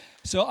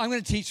So I'm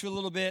going to teach for a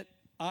little bit.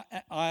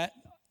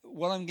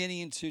 What I'm getting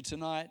into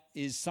tonight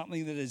is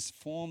something that has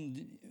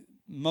formed,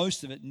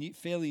 most of it,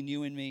 fairly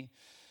new in me.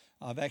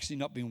 I've actually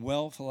not been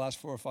well for the last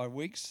 4 or 5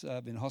 weeks.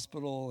 I've been in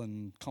hospital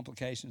and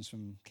complications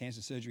from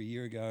cancer surgery a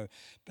year ago,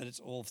 but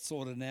it's all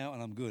sorted now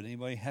and I'm good.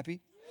 Anybody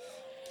happy?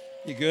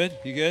 You good?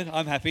 You good?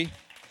 I'm happy.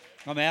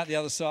 I'm out the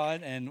other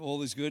side and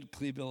all is good.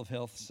 Clear bill of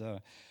health. So,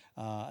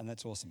 and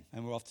that's awesome.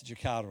 And we're off to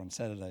Jakarta on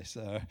Saturday.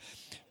 So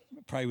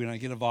pray we don't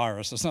get a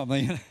virus or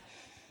something.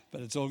 But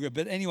it's all good.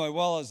 But anyway,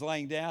 while I was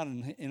laying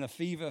down in a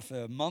fever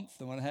for a month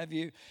and what have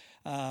you,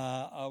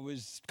 I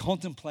was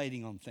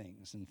contemplating on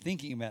things and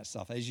thinking about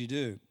stuff, as you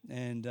do,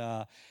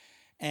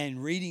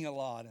 and reading a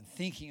lot and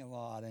thinking a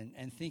lot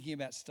and thinking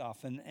about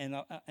stuff. And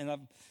I've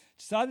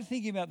started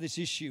thinking about this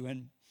issue.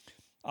 And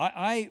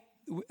I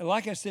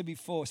like I said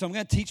before, so I'm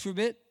going to teach for a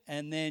bit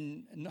and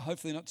then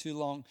hopefully not too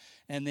long,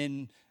 and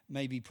then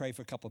maybe pray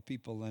for a couple of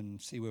people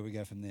and see where we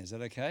go from there. Is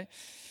that okay?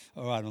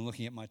 All right, I'm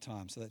looking at my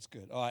time, so that's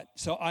good. All right,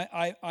 so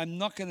I'm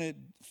not going to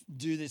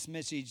do this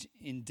message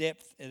in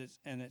depth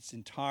in its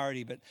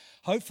entirety, but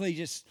hopefully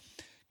just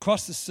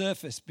cross the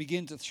surface,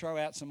 begin to throw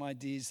out some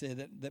ideas there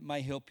that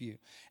may help you.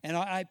 And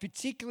I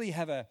particularly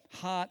have a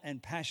heart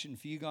and passion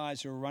for you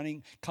guys who are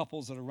running,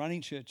 couples that are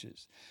running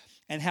churches,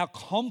 and how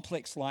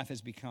complex life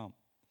has become,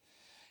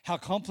 how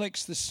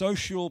complex the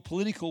social,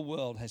 political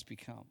world has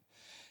become,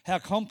 how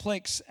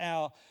complex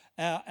our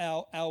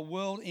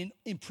world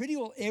in pretty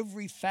well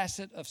every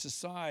facet of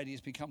society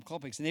has become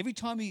complex. And every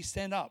time we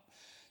stand up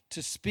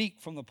to speak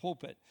from the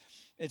pulpit,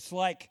 it's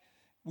like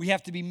we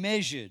have to be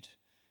measured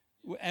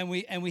and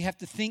we have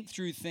to think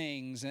through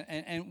things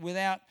and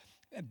without,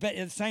 but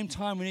at the same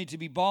time we need to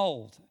be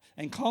bold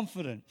and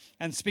confident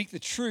and speak the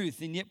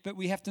truth, but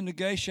we have to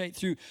negotiate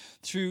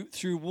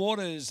through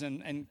waters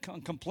and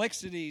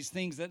complexities,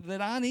 things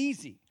that aren't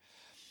easy.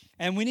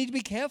 And we need to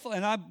be careful,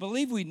 and I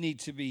believe we need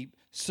to be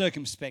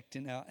circumspect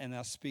in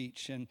our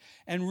speech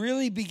and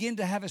really begin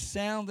to have a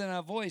sound in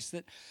our voice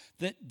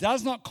that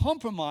does not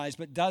compromise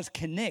but does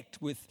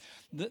connect with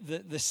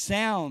the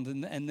sound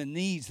and the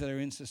needs that are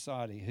in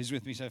society. Who's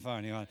with me so far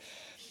anyway?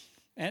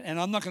 And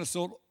I'm not going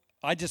to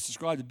I just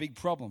described a big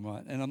problem,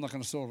 right? And I'm not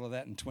going to sort all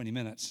that in 20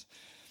 minutes.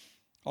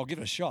 I'll give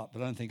it a shot,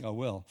 but I don't think I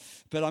will.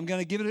 But I'm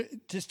going to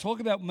just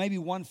talk about maybe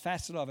one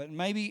facet of it and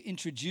maybe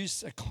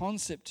introduce a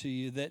concept to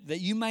you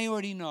that you may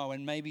already know,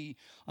 and maybe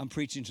I'm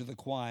preaching to the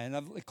choir. And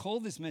I've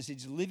called this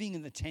message Living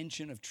in the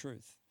Tension of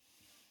Truth.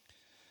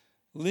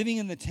 Living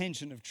in the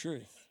tension of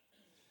truth.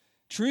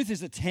 Truth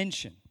is a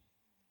tension.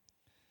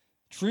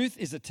 Truth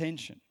is a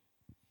tension.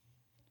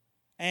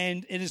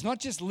 And it is not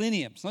just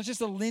linear. It's not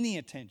just a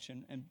linear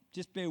tension. And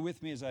just bear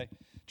with me as I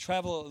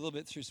travel a little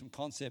bit through some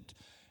concept.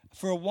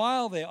 For a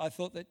while there, I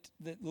thought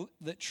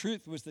that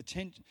truth was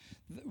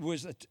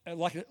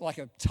like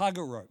a tug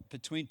of rope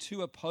between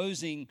two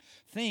opposing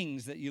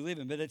things that you live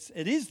in. But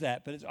it is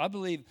that. But I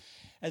believe,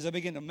 as I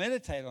begin to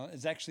meditate on it,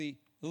 it's actually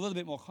a little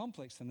bit more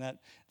complex than that.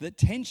 That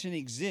tension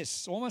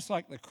exists, almost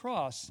like the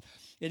cross.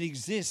 It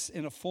exists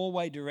in a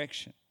four-way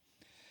direction,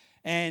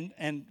 and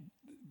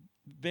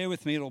bear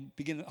with me, it'll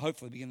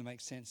hopefully begin to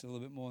make sense a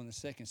little bit more in a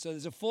second. So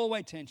there's a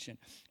four-way tension.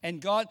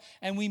 And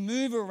we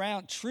move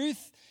around.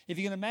 Truth, if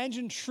you can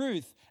imagine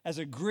truth as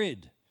a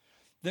grid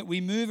that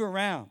we move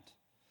around.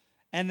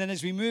 And then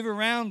as we move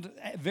around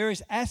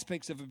various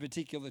aspects of a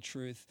particular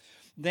truth,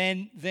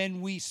 then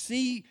we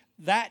see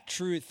that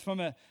truth from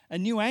a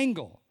new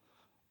angle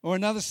or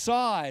another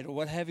side or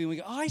what have you. And we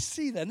go, I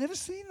see that. I've never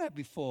seen that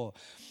before.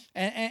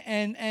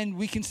 And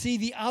we can see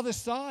the other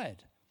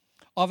side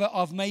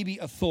of maybe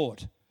a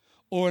thought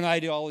or an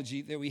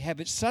ideology that we have,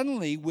 but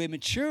suddenly we're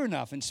mature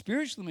enough and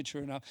spiritually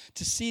mature enough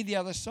to see the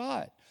other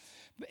side.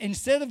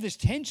 Instead of this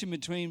tension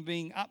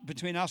between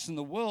us and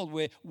the world,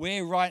 where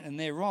we're right and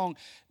they're wrong,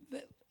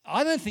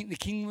 I don't think the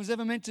kingdom was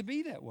ever meant to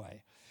be that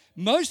way.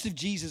 Most of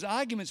Jesus'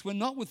 arguments were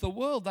not with the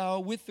world, they were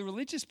with the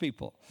religious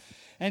people.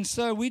 And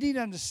so we need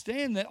to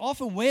understand that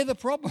often we're the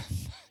problem.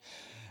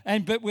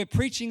 But we're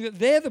preaching that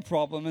they're the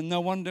problem, and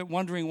no wonder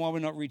wondering why we're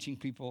not reaching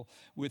people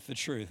with the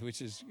truth,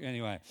 which is,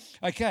 anyway.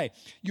 Okay,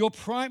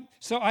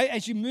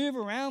 as you move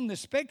around the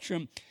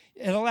spectrum,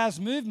 it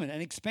allows movement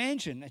and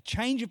expansion, a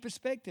change of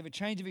perspective, a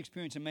change of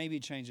experience, and maybe a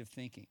change of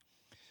thinking.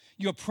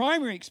 Your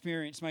primary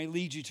experience may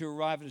lead you to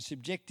arrive at a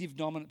subjective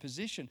dominant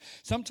position.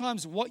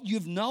 Sometimes what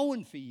you've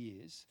known for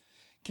years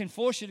can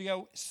force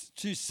you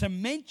to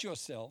cement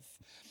yourself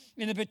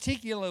in a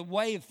particular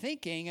way of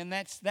thinking, and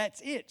that's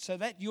it. So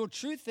that your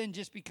truth then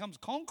just becomes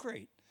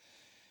concrete.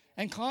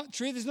 And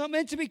truth is not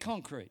meant to be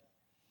concrete.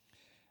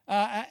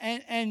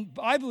 And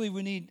I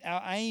believe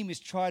our aim is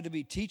try to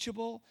be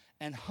teachable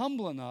and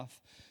humble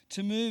enough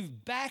to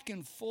move back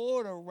and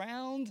forward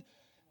around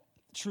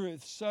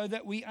truth so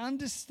that we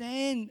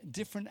understand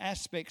different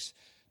aspects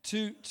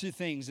to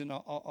things. And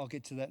I'll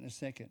get to that in a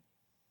second.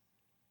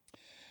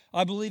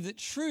 I believe that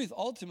truth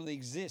ultimately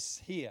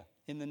exists here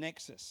in the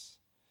nexus.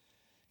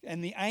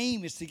 And the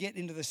aim is to get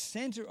into the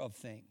center of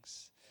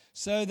things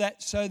so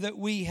that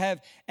we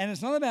have, and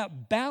it's not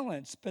about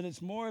balance, but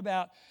it's more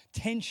about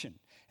tension.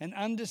 and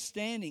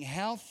understanding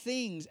how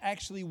things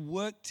actually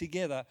work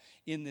together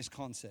in this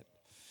concept.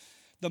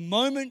 The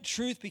moment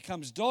truth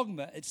becomes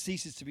dogma, it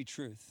ceases to be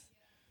truth.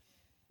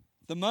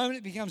 The moment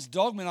it becomes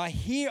dogma, and I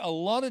hear a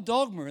lot of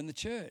dogma in the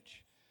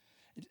church,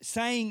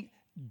 saying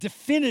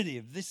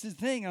definitive, this is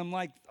the thing. I'm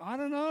like, I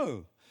don't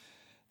know.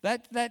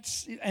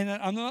 That's, and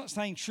I'm not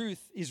saying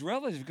truth is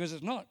relative, because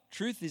it's not.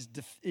 Truth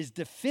is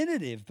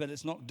definitive, but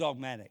it's not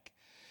dogmatic.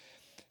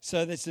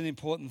 So that's an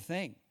important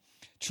thing.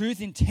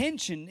 Truth in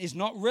tension is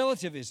not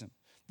relativism.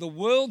 The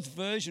world's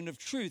version of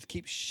truth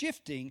keeps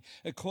shifting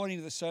according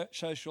to the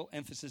social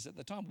emphasis at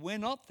the time. We're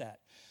not that.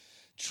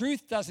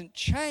 Truth doesn't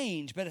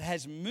change, but it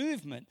has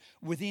movement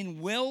within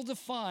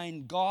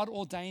well-defined,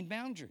 God-ordained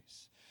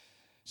boundaries.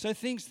 So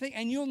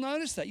and you'll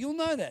notice that. You'll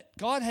know that.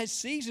 God has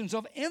seasons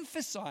of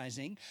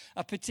emphasizing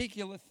a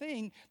particular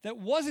thing that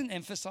wasn't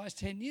emphasized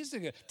 10 years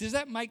ago. Does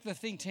that make the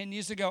thing 10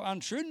 years ago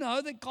untrue?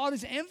 No, that God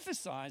is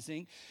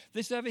emphasizing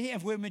this over here.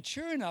 If we're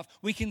mature enough,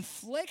 we can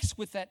flex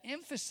with that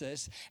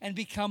emphasis and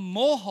become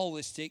more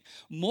holistic,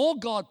 more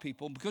God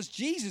people, because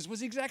Jesus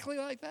was exactly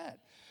like that.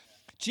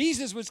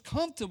 Jesus was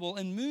comfortable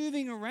in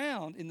moving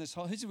around in this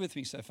whole... Who's with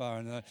me so far?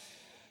 And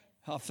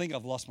I think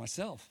I've lost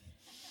myself.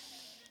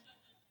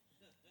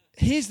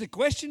 Here's the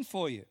question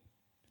for you.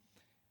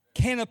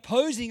 Can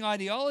opposing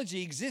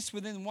ideology exist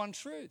within one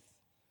truth?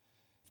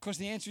 Of course,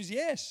 the answer is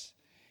yes.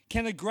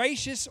 Can a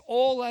gracious,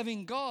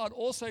 all-loving God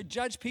also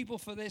judge people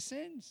for their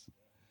sins?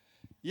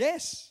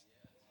 Yes.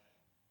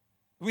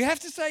 We have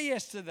to say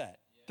yes to that.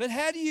 But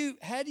how do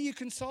you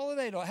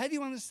consolidate, or how do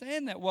you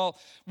understand that? Well,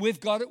 we've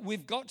got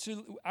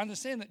to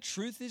understand that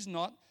truth is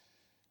not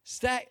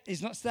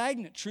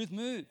stagnant. Truth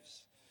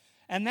moves.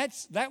 And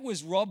that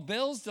was Rob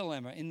Bell's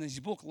dilemma in his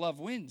book, Love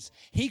Wins.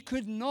 He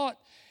could not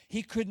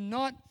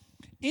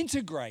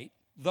integrate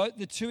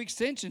the two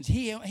extensions.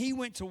 He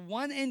went to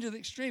one end of the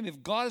extreme.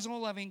 If God is an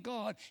all-loving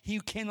God, he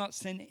cannot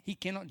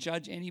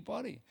judge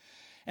anybody.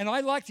 And I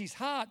liked his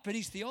heart, but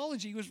his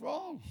theology was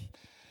wrong.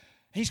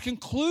 His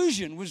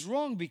conclusion was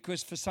wrong,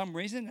 because for some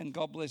reason, and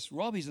God bless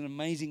Rob, he's an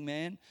amazing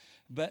man,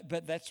 but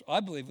I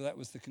believe that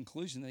was the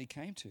conclusion that he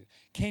came to.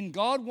 Can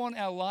God want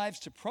our lives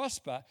to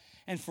prosper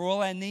and for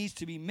all our needs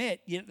to be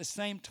met, yet at the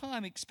same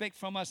time expect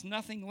from us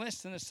nothing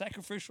less than a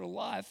sacrificial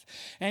life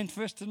and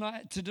first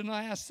to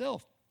deny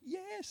ourselves?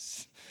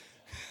 Yes.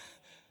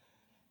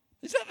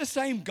 Is that the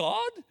same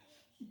God?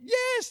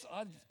 Yes.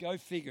 I'd go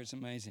figure. It's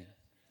amazing.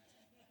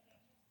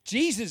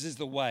 Jesus is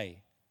the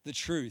way, the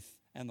truth,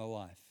 and the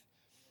life.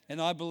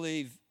 And I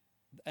believe,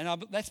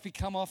 that's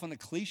become often a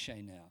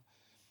cliche now.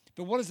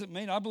 But what does it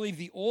mean? I believe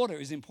the order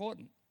is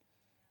important.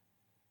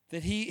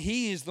 That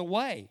he is the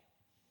way.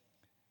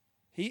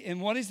 And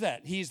what is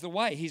that? He is the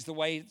way. He's the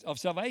way of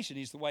salvation.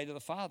 He's the way to the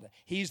Father.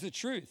 He is the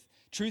truth.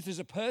 Truth is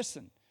a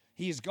person.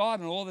 He is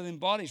God, and all that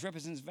embodies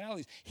represents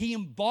values. He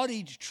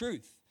embodied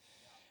truth.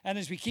 And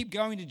as we keep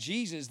going to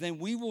Jesus, then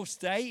we will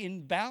stay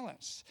in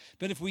balance.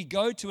 But if we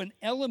go to an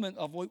element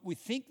of what we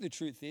think the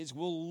truth is,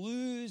 we'll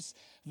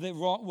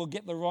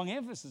get the wrong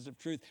emphasis of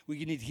truth.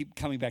 We need to keep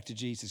coming back to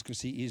Jesus,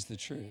 because he is the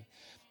truth.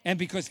 And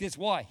because guess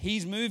why?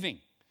 He's moving.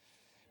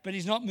 But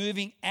he's not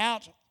moving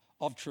out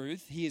of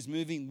truth. He is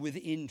moving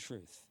within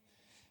truth.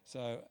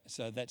 So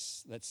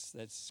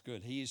that's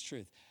good. He is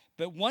truth.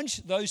 But once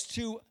those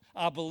two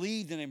are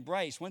believed and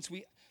embraced, once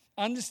we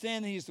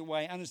understand that he is the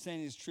way,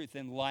 understand his truth,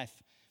 then life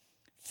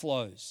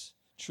flows.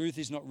 Truth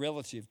is not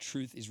relative.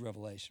 Truth is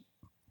revelation.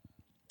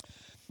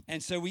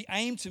 And so we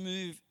aim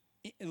to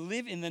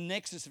live in the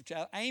nexus of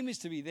truth. Aim is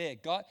to be there.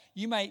 God,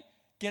 you may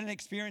get an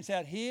experience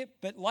out here,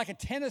 but like a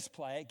tennis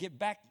player, get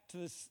back to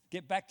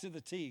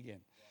the tee again.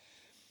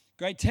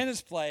 Great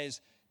tennis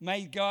players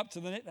may go up to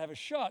the net and have a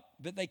shot,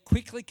 but they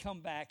quickly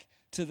come back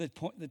to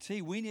the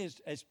tee. We need,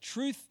 as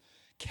truth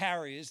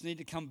carriers, need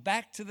to come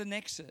back to the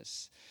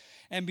nexus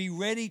and be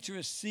ready to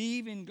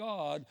receive in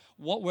God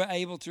what we're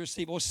able to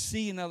receive, or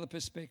see another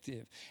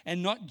perspective,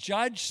 and not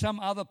judge some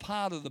other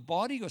part of the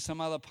body or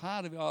some other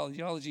part of our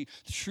ideology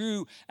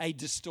through a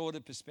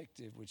distorted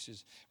perspective, which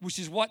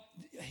is what,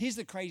 here's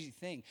the crazy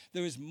thing.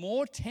 There is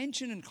more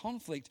tension and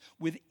conflict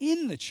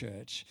within the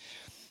church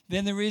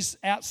than there is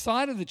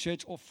outside of the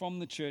church, or from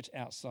the church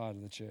outside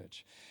of the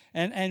church.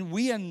 And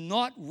we are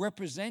not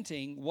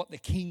representing what the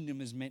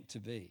kingdom is meant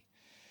to be.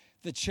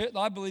 The church,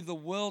 I believe the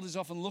world is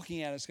often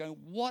looking at us going,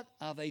 what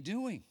are they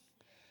doing?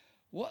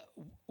 What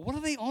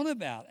are they on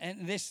about?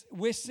 And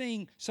we're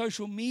seeing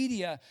social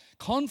media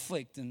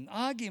conflict and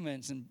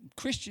arguments and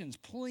Christians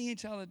pulling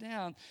each other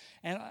down.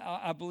 And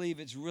I believe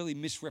it's really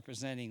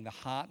misrepresenting the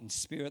heart and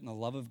spirit and the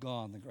love of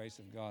God and the grace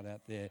of God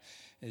out there.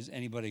 Does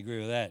anybody agree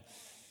with that?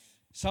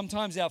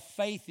 Sometimes our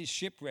faith is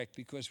shipwrecked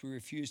because we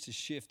refuse to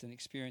shift and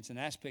experience an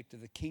aspect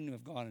of the kingdom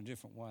of God in a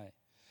different way.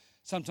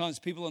 Sometimes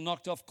people are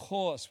knocked off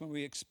course when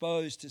we're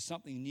exposed to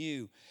something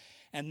new,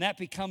 and that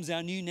becomes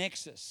our new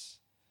nexus.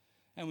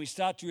 And we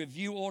start to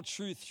review all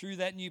truth through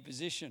that new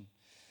position.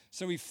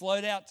 So we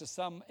float out to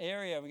some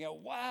area and we go,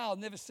 wow, I've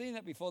never seen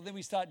that before. Then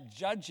we start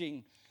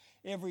judging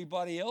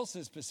everybody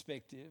else's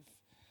perspective.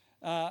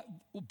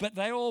 But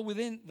they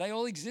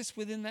all exist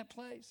within that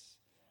place.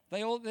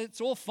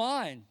 It's all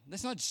fine.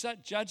 Let's not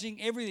start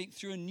judging everything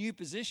through a new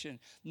position.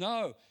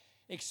 No,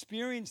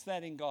 experience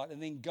that in God,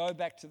 and then go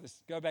back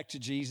to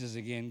Jesus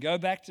again. Go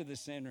back to the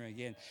center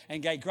again,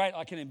 and go, great.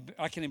 I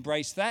can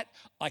embrace that.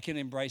 I can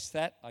embrace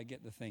that. I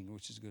get the thing,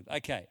 which is good.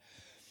 Okay.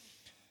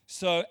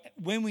 So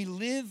when we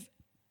live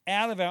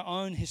out of our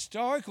own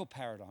historical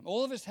paradigm,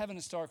 all of us have an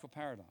historical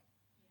paradigm.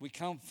 We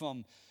come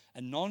from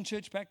a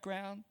non-church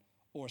background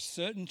or a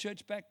certain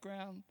church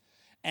background,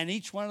 and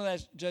each one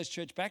of those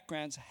church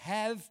backgrounds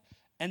have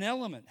an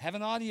element, have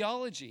an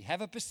ideology,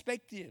 have a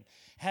perspective,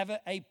 have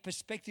a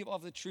perspective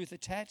of the truth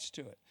attached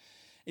to it.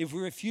 If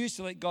we refuse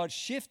to let God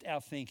shift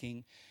our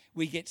thinking,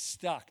 we get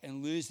stuck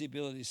and lose the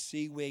ability to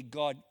see what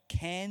God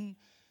can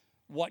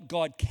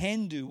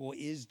do or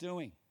is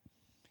doing.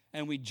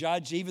 And we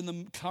judge even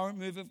the current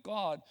move of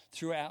God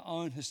through our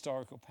own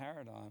historical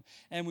paradigm.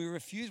 And we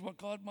refuse what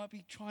God might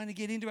be trying to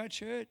get into our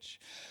church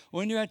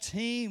or into our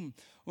team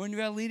or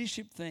into our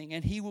leadership thing.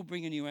 And he will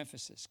bring a new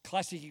emphasis.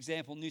 Classic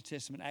example, New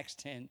Testament, Acts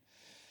 10.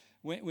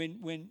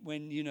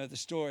 When you know the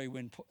story,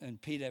 when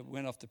Peter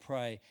went off to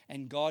pray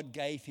and God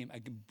gave him a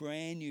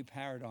brand new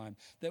paradigm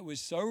that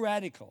was so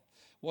radical.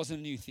 It wasn't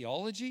a new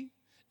theology.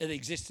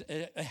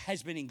 It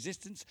has been in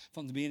existence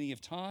from the beginning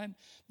of time.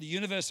 The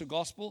universal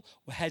gospel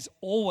has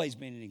always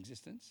been in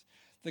existence.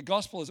 The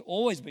gospel has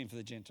always been for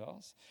the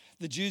Gentiles.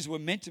 The Jews were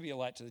meant to be a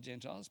light to the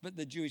Gentiles, but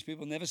the Jewish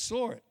people never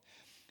saw it.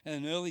 And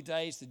in the early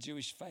days, the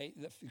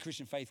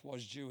Christian faith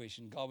was Jewish,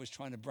 and God was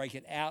trying to break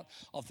it out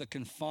of the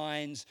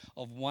confines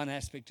of one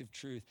aspect of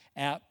truth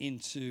out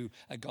into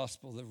a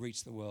gospel that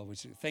reached the world.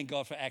 Which, thank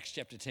God for Acts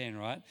chapter 10,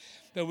 right?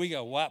 But we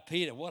go, wow,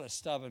 Peter, what a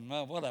stubborn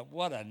man,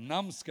 what a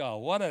numbskull,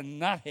 what a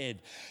nuthead,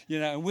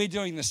 And we're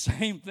doing the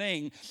same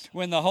thing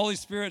when the Holy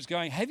Spirit's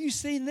going, have you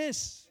seen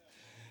this?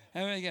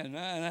 And we go, no,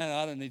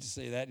 I don't need to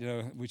see that,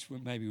 which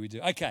maybe we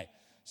do. Okay,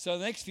 so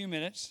the next few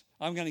minutes,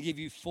 I'm going to give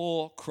you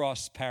 4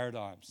 cross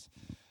paradigms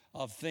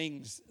of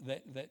things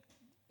that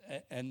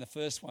and the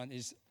first one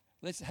is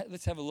let's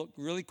have a look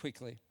really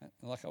quickly.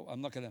 Like I'm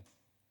not going to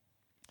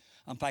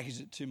unpackage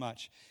it too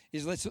much.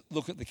 Is let's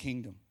look at the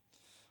kingdom.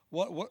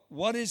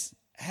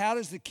 How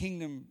does the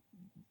kingdom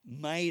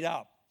made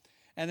up?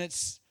 And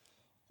it's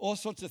all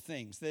sorts of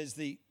things. There's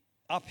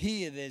up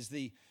here. There's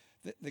the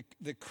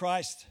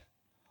Christ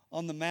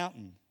on the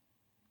mountain.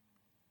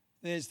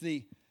 There's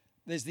the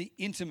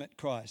intimate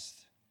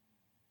Christ.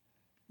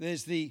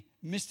 There's the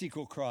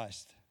mystical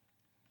Christ.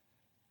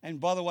 And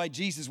by the way,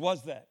 Jesus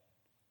was that.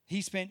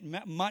 He spent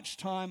much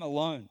time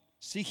alone,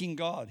 seeking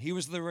God. He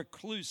was the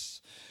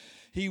recluse.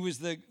 He was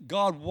the,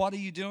 God, what are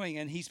you doing?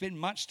 And he spent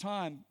much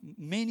time,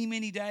 many,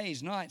 many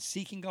days, nights,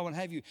 seeking God, what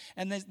have you.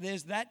 And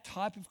there's that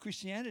type of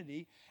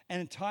Christianity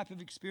and a type of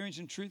experience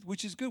and truth,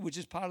 which is good, which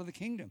is part of the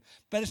kingdom.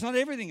 But it's not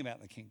everything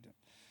about the kingdom.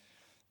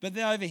 But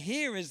then over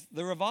here is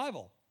the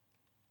revival.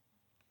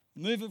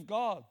 The move of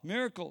God,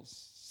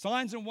 miracles,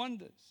 signs and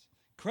wonders.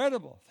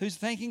 Incredible. Who's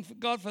thanking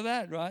God for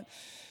that, right?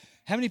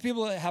 How many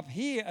people up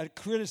here are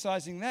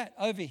criticizing that?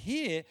 Over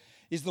here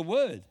is the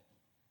word.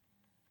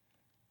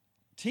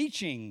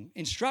 Teaching,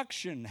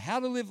 instruction, how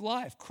to live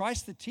life.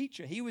 Christ the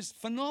teacher. He was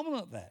phenomenal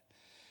at that.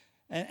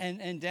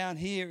 And down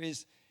here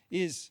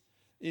is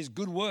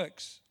good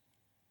works.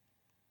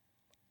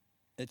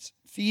 It's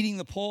feeding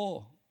the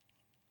poor,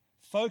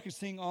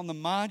 focusing on the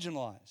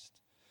marginalized.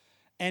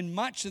 And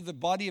much of the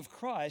body of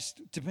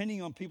Christ,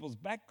 depending on people's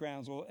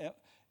backgrounds or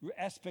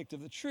aspect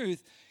of the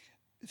truth,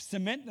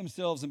 cement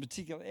themselves in a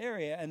particular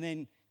area and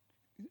then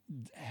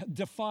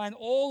define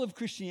all of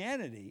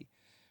Christianity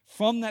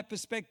from that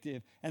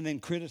perspective and then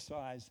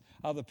criticize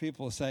other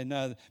people and say,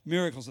 no,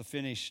 miracles are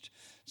finished.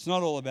 It's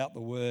not all about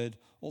the word.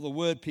 All the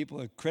word people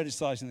are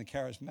criticizing the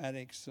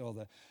charismatics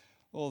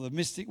or the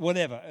mystic,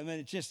 whatever. And then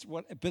it's just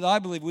but I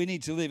believe we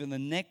need to live in the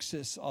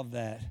nexus of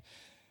that.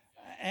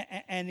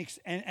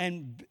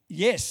 And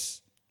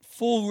yes,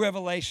 full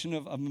revelation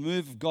of a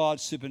move of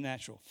God,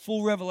 supernatural.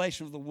 Full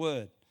revelation of the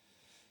word.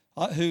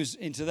 Who's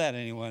into that,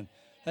 anyone?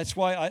 That's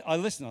why we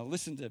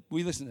listen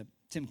to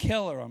Tim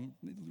Keller. I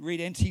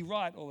read N.T.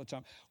 Wright all the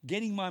time.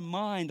 Getting my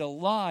mind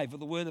alive with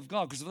the word of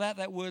God. Because without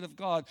that word of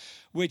God,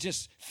 we're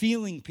just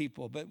feeling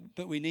people.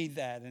 But we need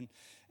that.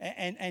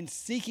 And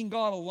seeking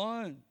God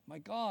alone. My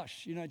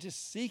gosh,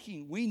 just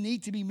seeking. We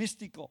need to be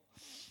mystical.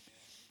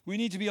 We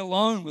need to be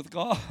alone with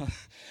God.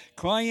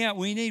 Crying out,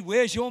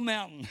 where's your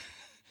mountain?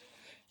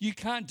 You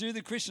can't do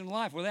the Christian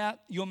life without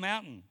your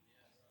mountain.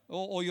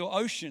 Or your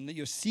ocean that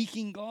you're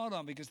seeking God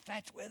on, because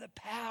that's where the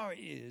power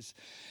is.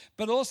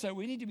 But also,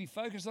 we need to be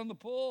focused on the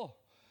poor.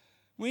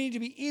 We need to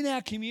be in our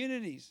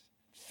communities,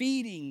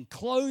 feeding,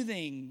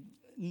 clothing.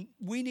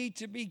 We need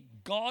to be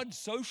God's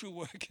social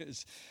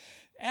workers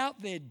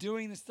out there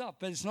doing the stuff.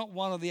 But it's not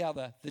one or the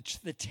other.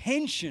 The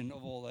tension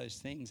of all those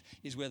things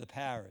is where the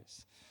power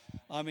is.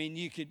 I mean,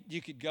 you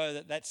could go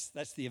that's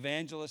the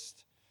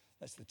evangelist,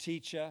 that's the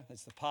teacher,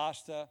 that's the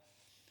pastor,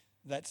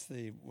 that's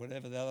the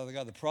whatever the other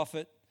guy, the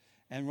prophet.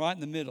 And right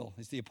in the middle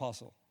is the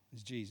apostle,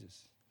 is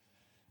Jesus.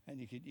 And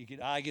you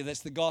could argue that's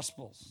the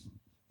Gospels.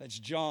 That's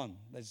John.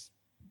 That's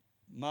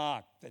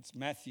Mark, that's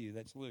Matthew,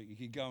 that's Luke. You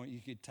could go and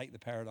you could take the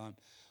paradigm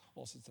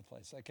all sorts of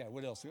places. Okay,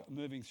 what else?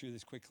 Moving through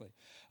this quickly.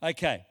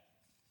 Okay,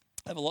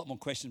 I have a lot more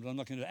questions, but I'm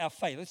not going to do it. Our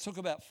faith. Let's talk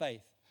about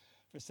faith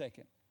for a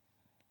second.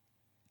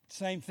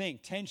 Same thing,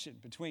 tension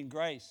between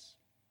grace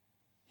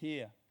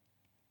here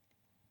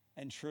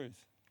and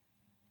truth.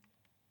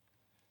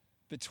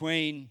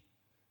 Between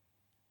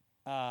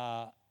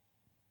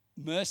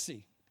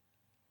mercy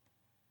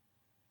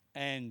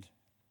and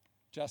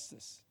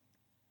justice.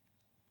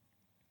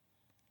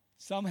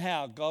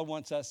 Somehow God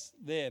wants us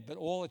there, but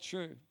all are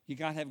true. You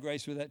can't have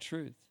grace without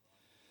truth.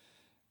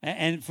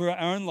 And for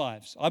our own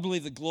lives, I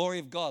believe the glory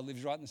of God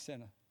lives right in the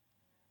center.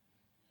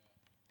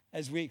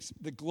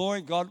 The glory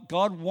of God,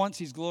 God wants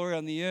His glory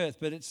on the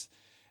earth,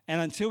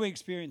 and until we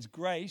experience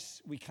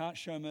grace, we can't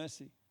show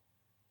mercy.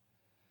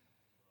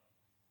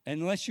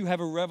 Unless you have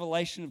a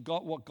revelation of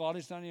God, what God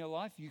has done in your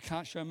life, you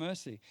can't show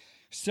mercy.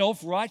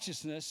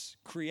 Self-righteousness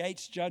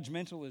creates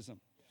judgmentalism.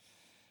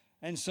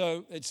 And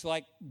so it's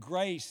like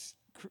grace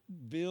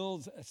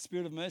builds a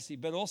spirit of mercy,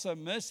 but also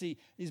mercy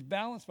is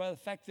balanced by the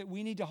fact that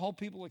we need to hold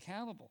people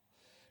accountable.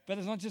 But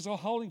it's not just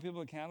holding people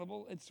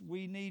accountable,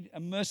 we need a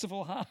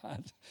merciful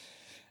heart.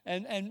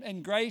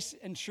 And grace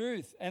and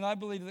truth. And I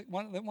believe that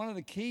one of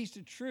the keys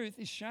to truth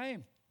is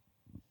shame.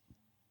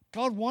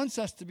 God wants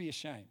us to be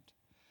ashamed.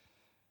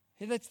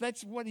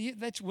 That's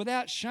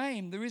without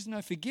shame, there is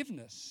no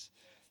forgiveness.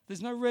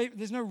 There's no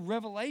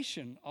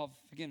revelation of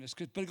forgiveness.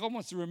 But God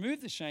wants to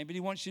remove the shame, but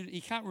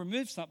He can't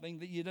remove something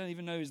that you don't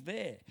even know is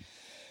there,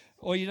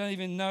 or you don't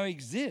even know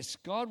exists.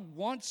 God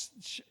wants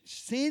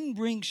sin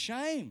brings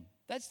shame.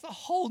 That's the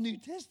whole New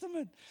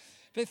Testament.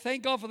 But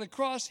thank God for the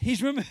cross,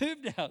 He's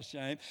removed our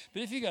shame.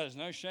 But if you go, there's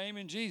no shame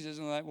in Jesus,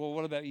 and like, well,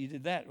 what about you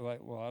did that? Like,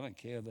 well, I don't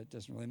care. That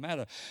doesn't really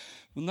matter.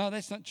 Well, no,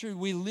 that's not true.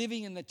 We're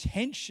living in the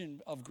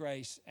tension of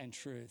grace and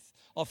truth,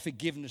 of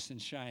forgiveness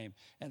and shame,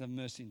 and of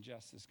mercy and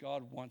justice.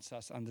 God wants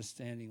us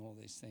understanding all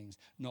these things,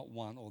 not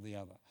one or the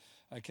other.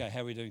 Okay, how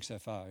are we doing so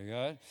far? You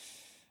go?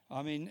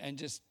 I mean, and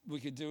just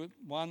we could do it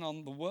one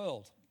on the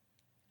world.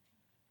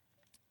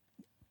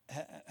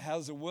 How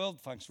does the world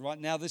function? Right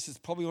now, this is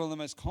probably one of the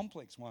most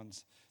complex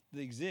ones that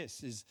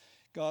exists. Is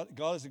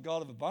God is a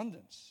God of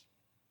abundance.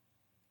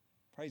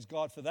 Praise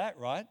God for that,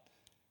 right?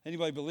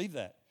 Anybody believe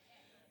that?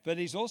 But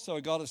He's also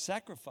a God of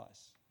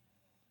sacrifice.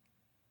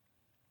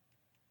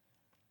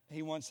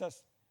 He wants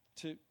us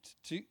to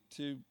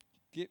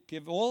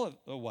give all of it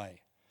away.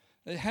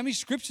 How many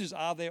scriptures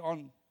are there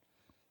on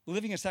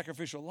living a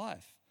sacrificial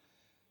life?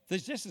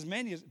 There's just as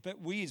many,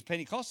 but we as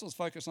Pentecostals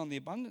focus on the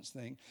abundance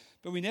thing,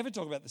 but we never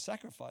talk about the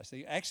sacrifice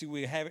thing. Actually,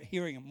 we're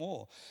hearing it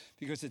more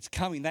because it's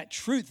coming. That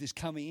truth is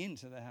coming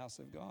into the house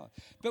of God.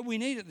 But we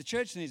need it. The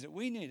church needs it.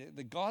 We need it.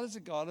 The God is a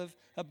God of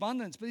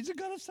abundance, but He's a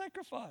God of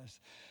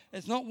sacrifice.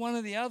 It's not one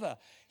or the other.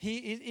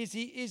 Is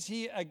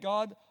he a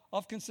God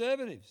of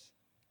conservatives?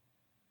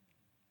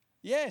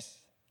 Yes.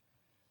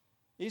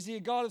 Is He a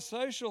God of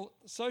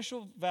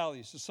social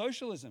values, of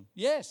socialism?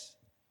 Yes.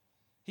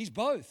 He's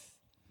both.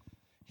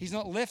 He's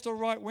not left or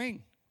right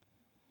wing.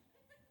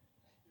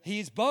 He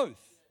is both.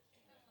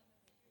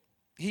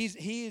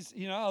 He is,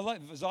 I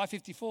like Isaiah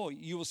 54.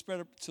 You will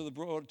spread it to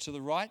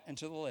the right and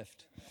to the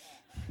left.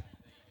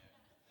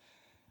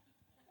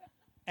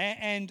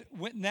 And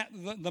when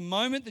the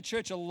moment the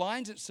church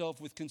aligns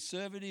itself with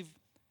conservative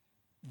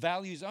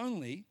values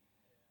only,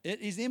 it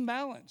is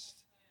imbalanced.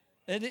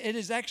 It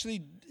is actually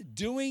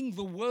doing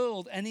the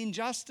world an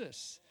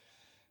injustice.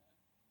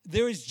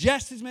 There is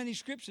just as many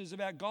scriptures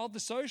about God the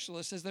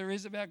socialist as there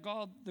is about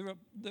God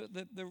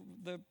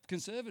the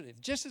conservative.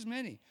 Just as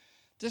many.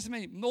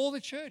 All the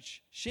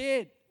church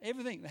shared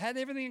everything. They had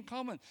everything in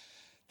common.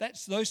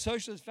 That's those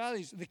socialist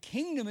values. The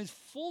kingdom is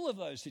full of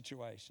those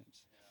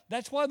situations.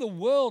 That's why the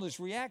world is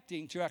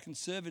reacting to our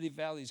conservative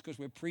values, because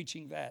we're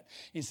preaching that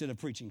instead of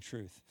preaching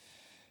truth.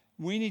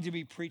 We need to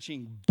be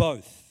preaching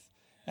both.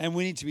 And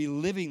we need to be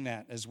living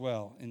that as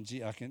well. And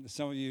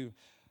some of you,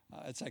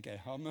 it's okay.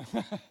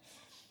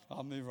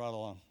 I'll move right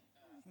along.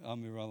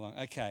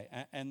 Okay,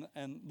 and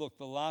look,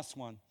 the last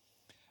one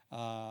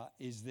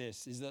is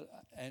that,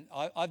 and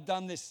I've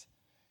done this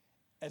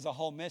as a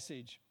whole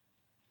message,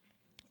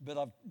 but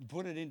I've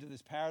put it into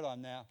this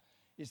paradigm now,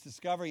 is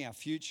discovering our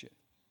future.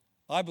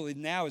 I believe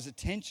now is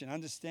attention,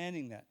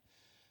 understanding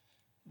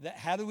that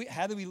how do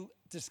we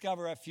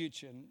discover our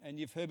future? And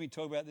you've heard me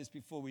talk about this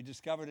before. We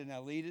discover it in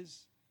our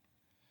leaders.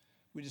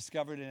 We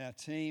discover it in our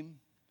team.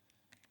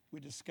 We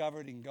discover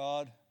it in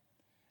God.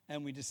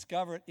 And we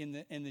discover it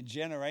in the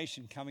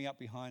generation coming up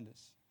behind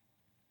us.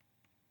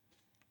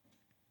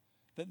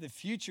 That the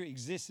future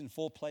exists in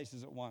 4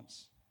 places at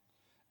once,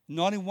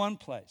 not in one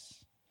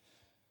place.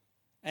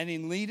 And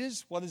in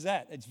leaders, what is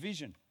that? It's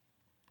vision.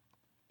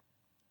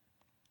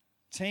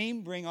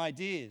 Team bring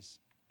ideas.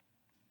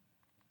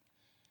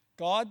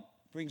 God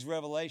brings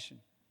revelation.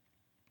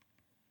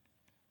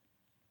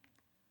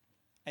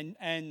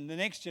 And the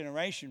next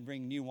generation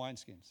bring new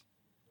wineskins.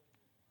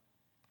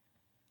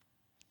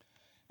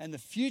 And the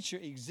future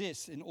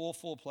exists in all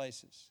 4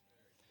 places.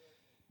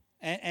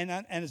 And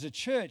as a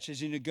church,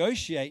 as you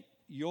negotiate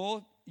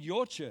your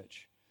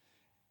church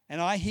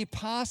And I hear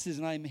pastors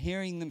and I'm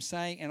hearing them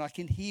saying, and I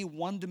can hear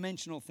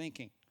one-dimensional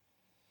thinking.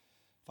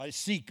 If I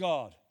seek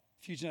God,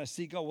 future I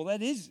seek God. Well,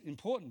 that is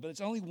important, but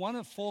it's only one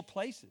of 4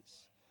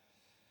 places.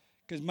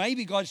 Because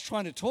maybe God's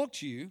trying to talk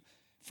to you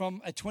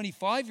from a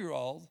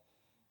 25-year-old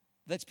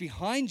that's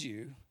behind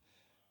you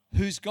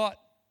who's got,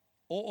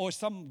 or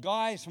some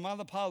guy from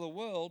other part of the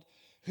world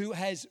who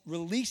has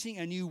releasing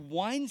a new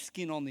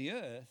wineskin on the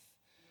earth.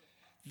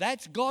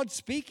 That's God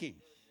speaking.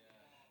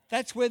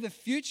 That's where the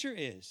future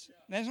is.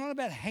 Now, it's not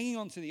about hanging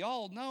on to the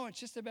old. No, it's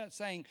just about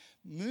saying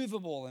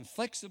movable and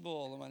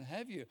flexible and what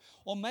have you.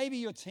 Or maybe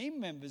your team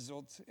members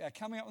are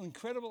coming up with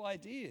incredible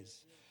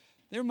ideas.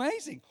 They're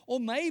amazing. Or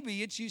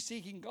maybe it's you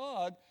seeking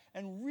God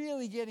and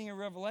really getting a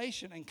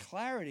revelation and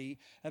clarity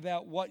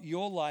about what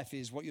your life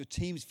is, what your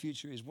team's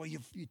future is, what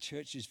your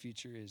church's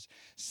future is.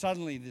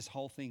 Suddenly this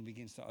whole thing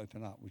begins to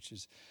open up, which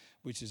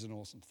is an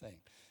awesome thing.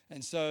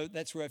 And so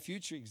that's where our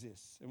future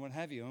exists and what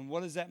have you. And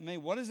what does that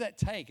mean? What does that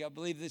take? I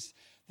believe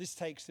this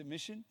takes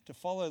submission. To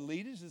follow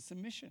leaders is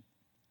submission.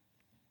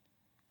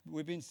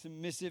 We've been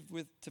submissive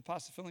to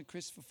Pastor Phil and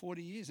Chris for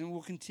 40 years and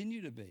will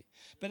continue to be.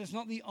 But it's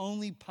not the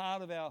only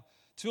part of our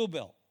tool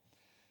belt.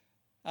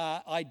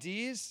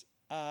 Ideas,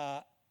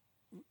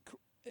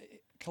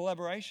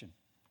 collaboration.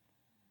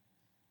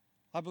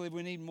 I believe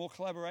we need more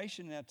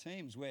collaboration in our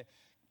teams. We're a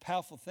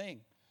powerful thing.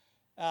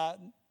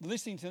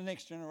 Listening to the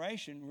next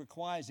generation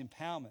requires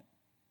empowerment.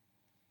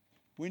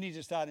 We need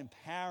to start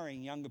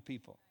empowering younger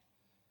people.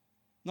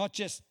 Not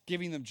just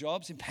giving them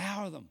jobs,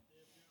 empower them.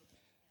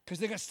 Because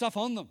they've got stuff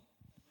on them.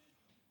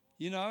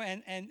 You know,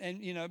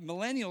 and you know,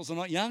 millennials are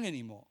not young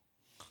anymore.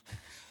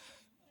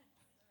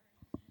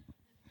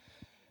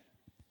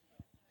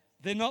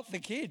 They're not the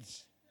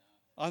kids.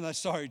 Oh, no,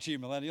 sorry to you,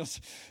 millennials.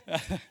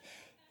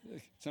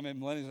 Some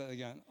millennials are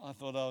going, I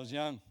thought I was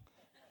young.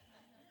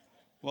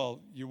 Well,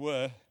 you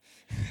were.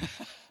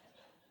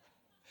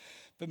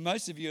 But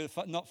most of you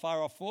are not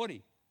far off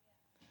 40.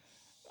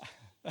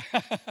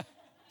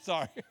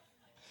 Sorry.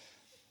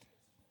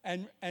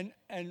 And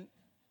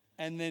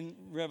then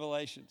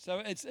revelation.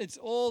 So it's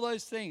all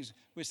those things.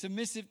 We're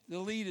submissive to the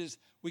leaders.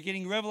 We're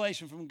getting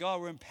revelation from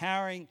God. We're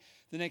empowering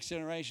the next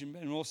generation,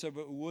 and also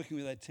we're working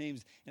with our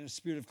teams in a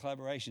spirit of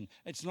collaboration.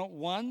 It's not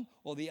one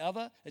or the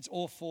other. It's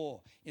all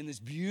 4 in this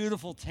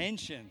beautiful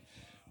tension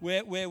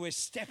where we're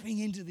stepping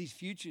into these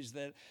futures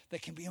that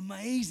can be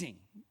amazing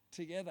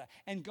together.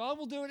 And God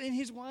will do it in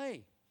his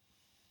way.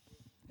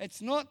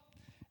 It's not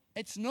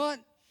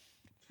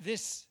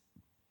this,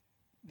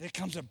 there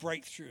comes a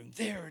breakthrough and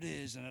there it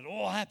is and it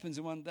all happens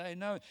in one day.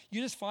 No,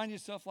 you just find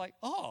yourself like,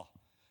 oh,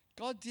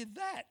 God did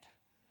that.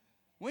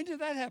 When did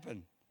that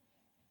happen?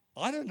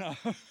 I don't know.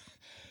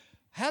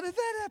 How did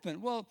that happen?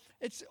 Well,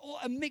 it's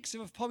a mix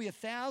of probably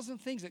 1,000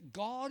 things that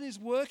God is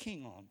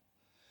working on.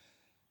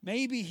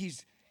 Maybe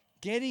he's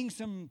getting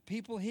some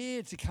people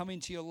here to come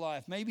into your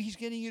life. Maybe he's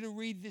getting you to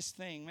read this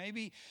thing.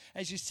 Maybe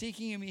as you're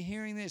seeking him, you're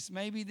hearing this.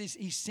 Maybe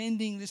he's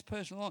sending this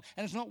person along.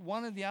 And it's not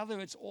one or the other.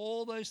 It's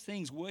all those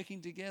things working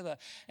together.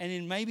 And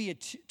in maybe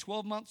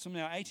 12 months from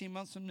now, 18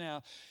 months from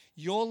now,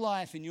 your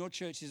life and your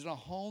church is in a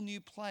whole new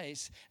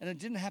place. And it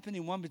didn't happen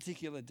in one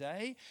particular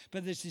day,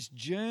 but there's this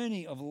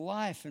journey of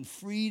life and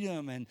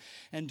freedom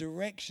and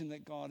direction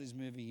that God is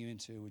moving you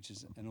into, which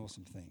is an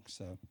awesome thing.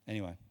 So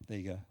anyway, there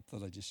you go.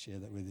 Thought I'd just share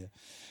that with you.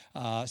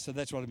 So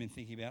that's what I've been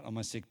thinking about on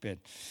my sick bed.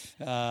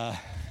 And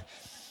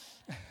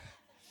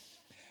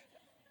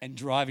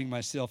driving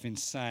myself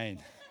insane.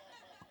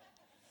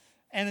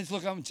 And it's,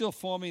 look, I'm still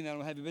forming that,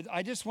 I'm happy. But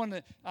I just want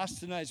us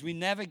to know, as we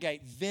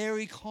navigate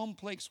very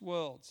complex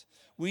worlds,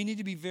 we need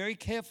to be very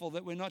careful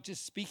that we're not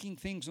just speaking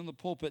things on the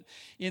pulpit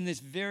in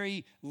this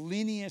very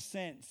linear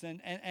sense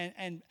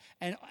and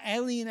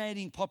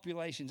alienating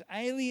populations,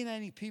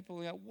 alienating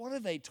people. Like, what are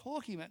they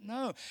talking about?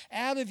 No,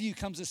 out of you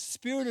comes a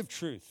spirit of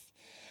truth.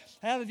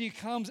 Out of you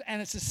comes, and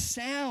it's a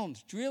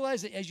sound. Do you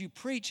realize that as you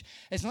preach,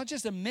 it's not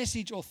just a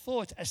message or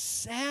thought, a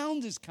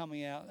sound is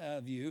coming out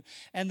of you,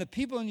 and the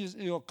people in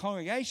your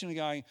congregation are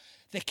going,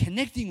 they're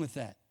connecting with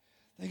that.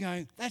 They're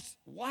going, that's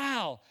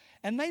wow.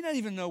 And they don't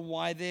even know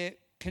why they're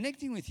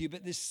connecting with you,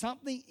 but there's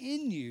something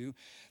in you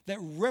that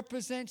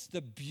represents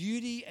the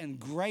beauty and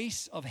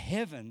grace of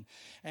heaven,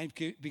 and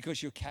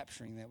because you're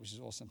capturing that, which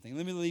is awesome thing.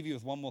 Let me leave you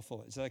with one more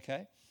thought. Is that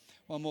okay?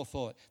 One more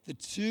thought. The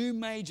 2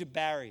 major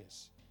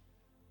barriers,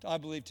 I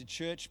believe, to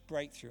church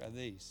breakthrough are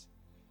these.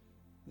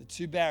 The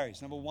 2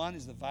 barriers. Number 1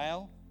 is the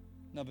veil.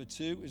 Number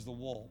 2 is the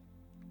wall.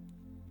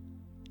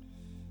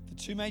 The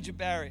 2 major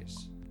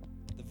barriers,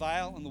 the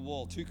veil and the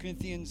wall. 2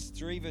 Corinthians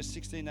 3 verse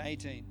 16 to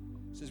 18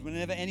 says,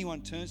 whenever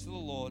anyone turns to the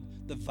Lord,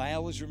 the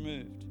veil is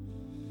removed.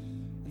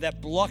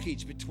 That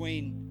blockage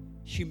between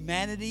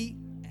humanity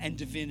and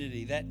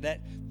divinity,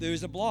 that there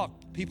is a block.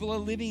 People are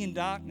living in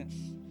darkness.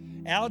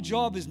 Our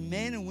job as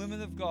men and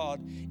women of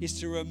God is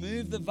to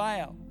remove the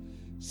veil.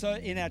 So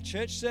in our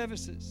church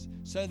services,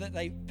 so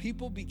that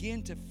people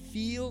begin to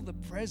feel the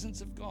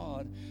presence of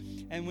God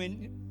And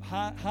when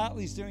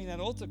Hartley's doing that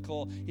altar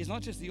call, it's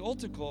not just the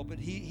altar call, but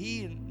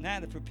he and Nat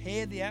have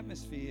prepared the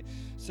atmosphere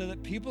so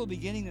that people are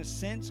beginning to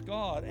sense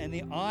God and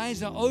their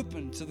eyes are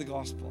open to the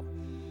gospel.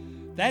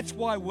 That's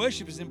why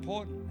worship is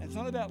important. It's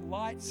not about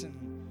lights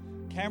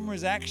and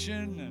cameras,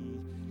 action,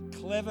 and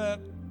clever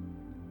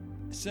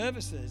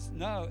services.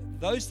 No,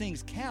 those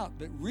things count,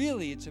 but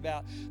really it's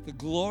about the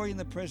glory and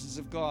the presence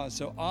of God.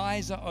 So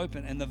eyes are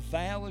open and the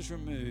veil is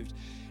removed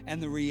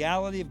and the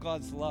reality of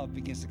God's love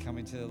begins to come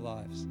into their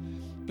lives.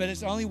 But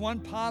it's only one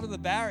part of the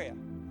barrier.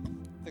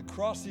 The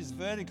cross is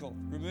vertical,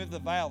 remove the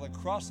veil. The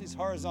cross is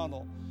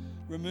horizontal,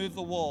 remove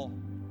the wall.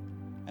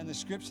 And the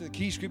scripture, the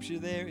key scripture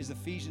there is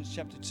Ephesians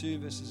chapter 2,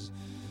 verses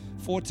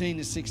 14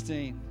 to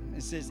 16.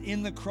 It says,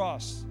 in the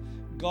cross,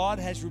 God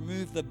has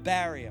removed the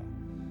barrier,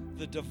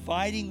 the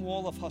dividing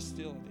wall of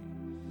hostility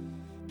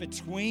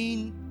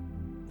between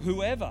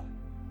whoever.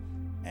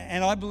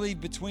 And I believe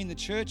between the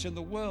church and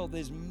the world,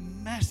 there's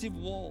massive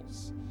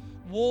walls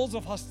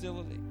of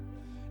hostility.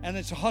 And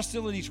it's a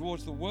hostility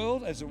towards the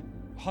world as a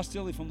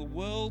hostility from the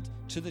world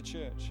to the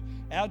church.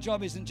 Our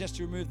job isn't just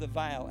to remove the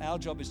veil. Our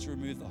job is to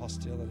remove the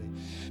hostility.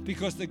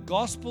 Because the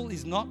gospel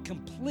is not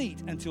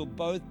complete until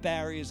both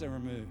barriers are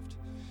removed.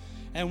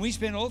 And we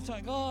spend all the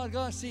time,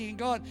 God, seeing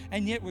God.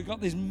 And yet we've got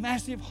this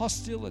massive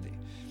hostility.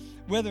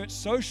 Whether it's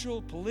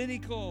social,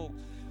 political,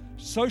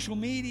 social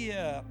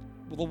media,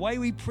 the way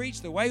we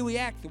preach, the way we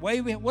act,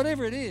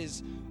 whatever it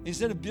is,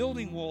 instead of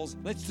building walls,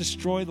 let's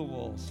destroy the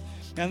walls.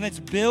 And let's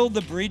build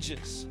the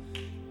bridges.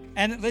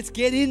 And let's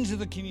get into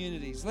the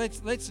communities.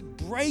 Let's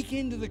break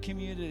into the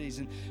communities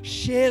and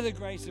share the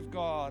grace of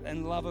God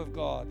and love of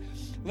God.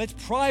 Let's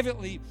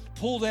privately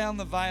pull down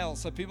the veil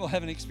so people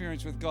have an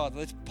experience with God.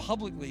 Let's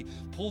publicly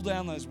pull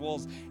down those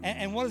walls.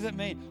 And what does that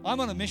mean? I'm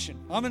on a mission.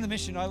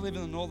 I live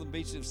in the northern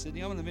beaches of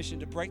Sydney. I'm on a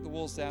mission to break the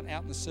walls down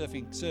out in the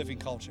surfing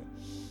culture.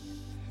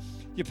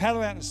 You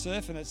paddle out and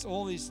surf, and it's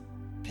all these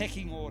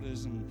pecking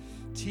orders and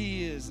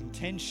tears and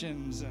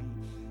tensions, and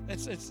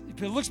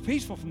it looks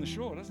peaceful from the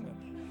shore, doesn't it?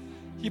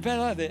 You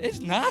paddle out there, it's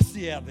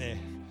nasty out there.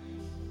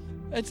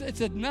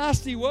 It's a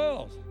nasty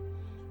world.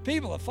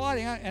 People are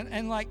fighting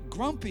and like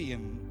grumpy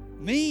and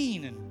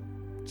mean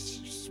and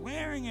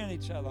swearing at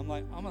each other. I'm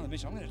like, I'm on a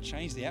mission. I'm going to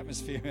change the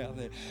atmosphere out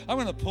there. I'm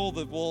going to pull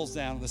the walls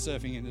down of the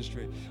surfing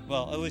industry.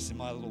 Well, at least in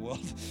my little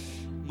world,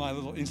 my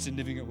little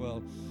insignificant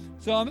world.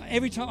 So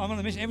every time I'm on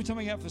a mission, every time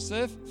I go out for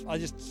surf, I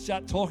just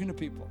start talking to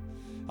people.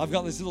 I've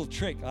got this little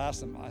trick. I ask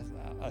them,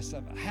 I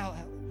said,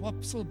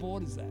 what sort of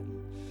board is that?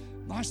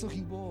 Nice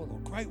looking board or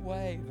great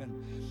wave.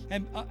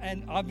 And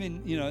I've been,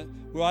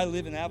 where I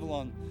live in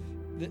Avalon,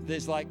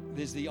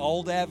 there's the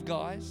old Av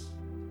guys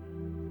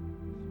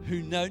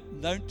who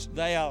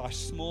they are a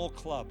small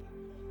club.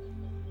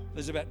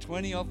 There's about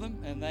 20 of them,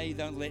 and they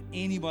don't let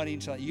anybody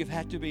into that. You've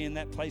had to be in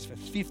that place for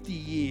 50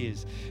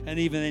 years, and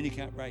even then you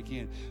can't break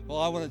in. Well,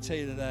 I want to tell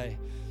you today,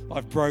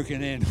 I've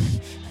broken in.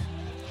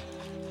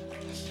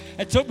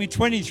 It took me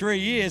 23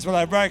 years, but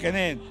I've broken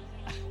in.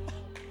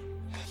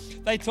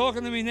 They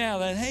talking to me now,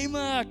 that, hey,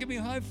 Mark, give me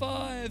high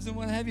fives and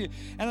what have you.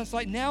 And it's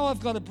like, now I've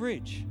got a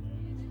bridge.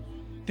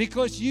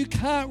 Because you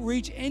can't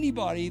reach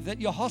anybody that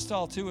you're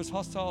hostile to is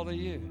hostile to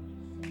you.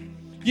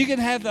 You can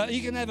have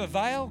a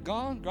veil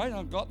gone, great.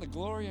 I've got the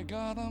glory of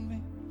God on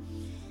me.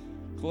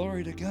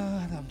 Glory to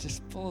God. I'm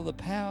just full of the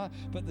power.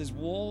 But there's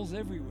walls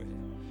everywhere.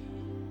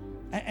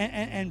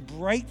 And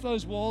break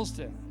those walls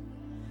down.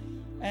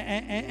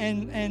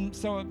 And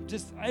so I'm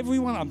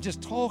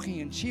just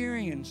talking and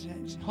cheering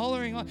and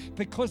hollering on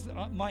because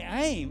my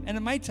aim, and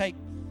it may take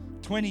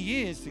 20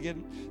 years to get,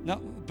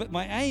 but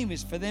my aim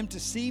is for them to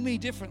see me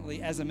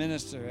differently as a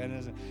minister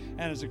and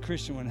as a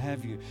Christian, what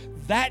have you.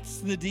 That's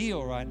the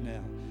deal right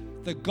now.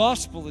 The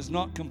gospel is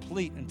not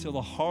complete until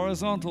the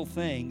horizontal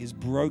thing is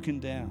broken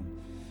down.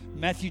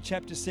 Matthew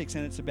chapter 6,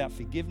 and it's about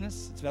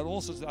forgiveness. It's about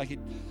all sorts of, I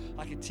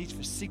could teach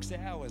for 6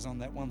 hours on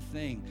that one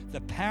thing.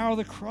 The power of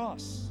the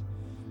cross.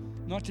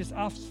 Not just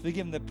us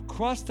forgiven. The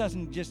cross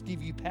doesn't just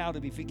give you power to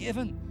be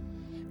forgiven.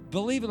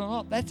 Believe it or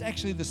not, that's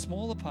actually the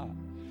smaller part.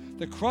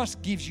 The cross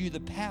gives you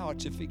the power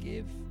to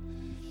forgive.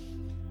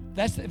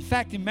 In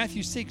fact, in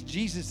Matthew 6,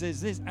 Jesus says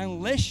this,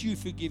 unless you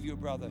forgive your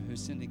brother who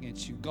sinned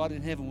against you, God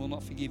in heaven will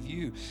not forgive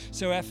you.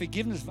 So our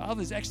forgiveness for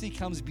others actually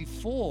comes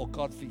before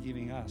God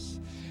forgiving us.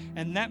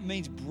 And that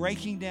means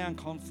breaking down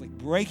conflict,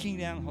 breaking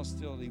down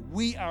hostility.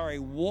 We are a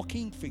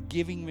walking,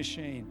 forgiving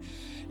machine.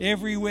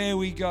 Everywhere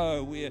we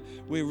go, we're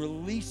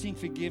releasing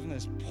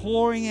forgiveness,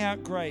 pouring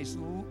out grace,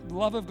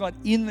 love of God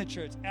in the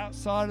church,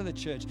 outside of the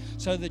church,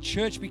 so the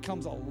church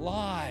becomes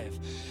alive.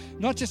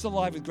 Not just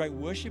alive with great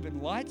worship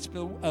and lights,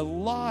 but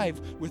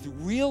alive with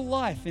real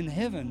life in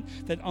heaven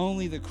that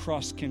only the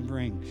cross can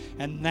bring.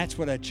 And that's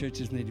what our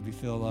churches need to be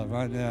filled of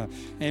right now.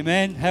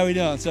 Amen? How are we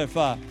doing so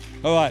far?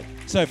 All right,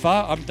 so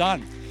far, I'm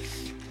done.